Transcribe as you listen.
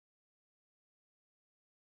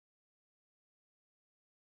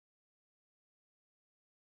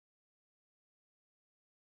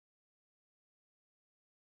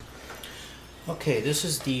Okay, this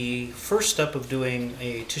is the first step of doing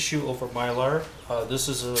a tissue over Mylar. This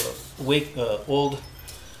is a old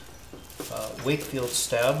Wakefield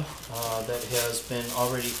stab that has been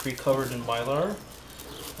already pre-covered in Mylar.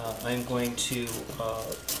 I'm going to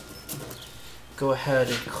go ahead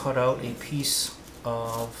and cut out a piece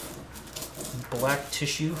of black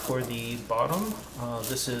tissue for the bottom.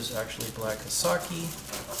 This is actually black Hasaki.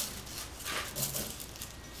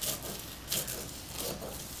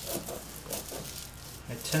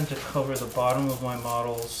 I tend to cover the bottom of my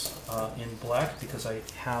models in black because I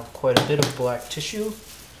have quite a bit of black tissue,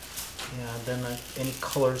 and then any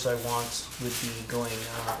colors I want would be going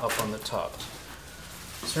up on the top.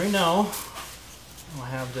 So right now I'll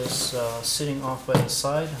have this sitting off by the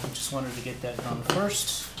side. I just wanted to get that done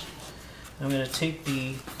first. I'm going to take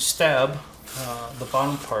the stab, the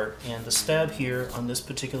bottom part, and the stab here on this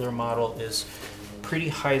particular model is pretty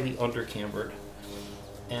highly undercambered.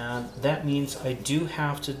 And that means I do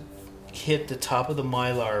have to hit the top of the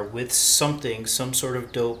Mylar with something, some sort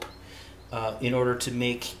of dope, in order to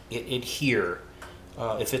make it adhere.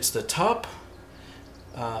 If it's the top,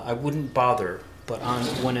 I wouldn't bother, but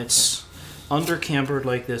when it's undercambered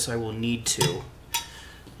like this, I will need to.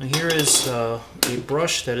 Now here is a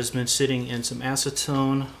brush that has been sitting in some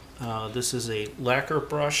acetone. This is a lacquer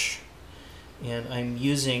brush, and I'm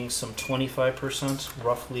using some 25%,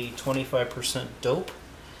 roughly 25% dope.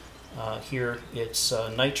 Here it's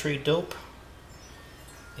nitrate dope,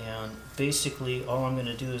 and basically all I'm going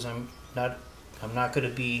to do is I'm not going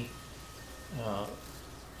to be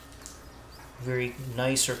very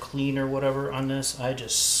nice or clean or whatever on this. I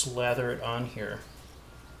just slather it on here.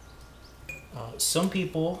 Some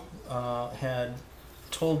people had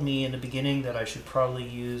told me in the beginning that I should probably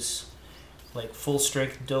use like full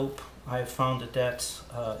strength dope. I have found that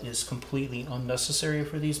is completely unnecessary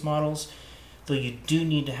for these models, though you do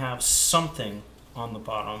need to have something on the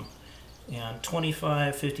bottom, and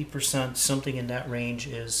 25–50%, something in that range,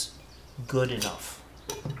 is good enough.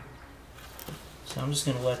 So I'm just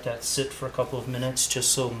going to let that sit for a couple of minutes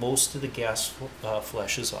just so most of the gas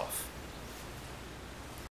flashes off.